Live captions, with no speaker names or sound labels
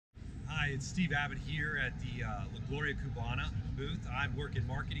Hi, it's Steve Abbott here at the Gloria Cubana booth. I work in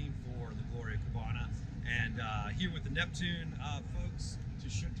marketing for Gloria Cubana, and here with the Neptune folks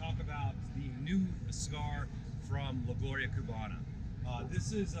to talk about the new cigar from Gloria Cubana.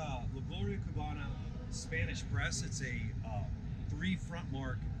 This is Gloria Cubana Spanish press. It's a 3 front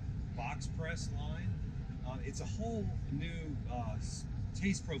mark box press line. It's a whole new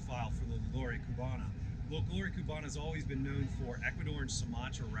taste profile for Gloria Cubana. Gloria Cubana has always been known for Ecuadorian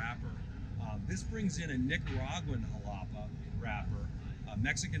Sumatra wrapper. This brings in a Nicaraguan jalapa wrapper, a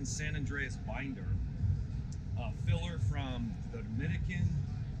Mexican San Andreas binder, a filler from the Dominican,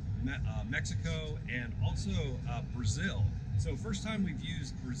 Mexico, and also Brazil. So first time we've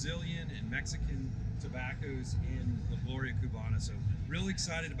used Brazilian and Mexican tobaccos in Gloria Cubana. So really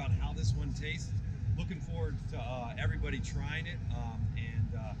excited about how this one tastes. Looking forward to everybody trying it, and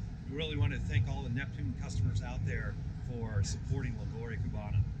we really want to thank all the Neptune customers out there for supporting Gloria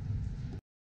Cubana.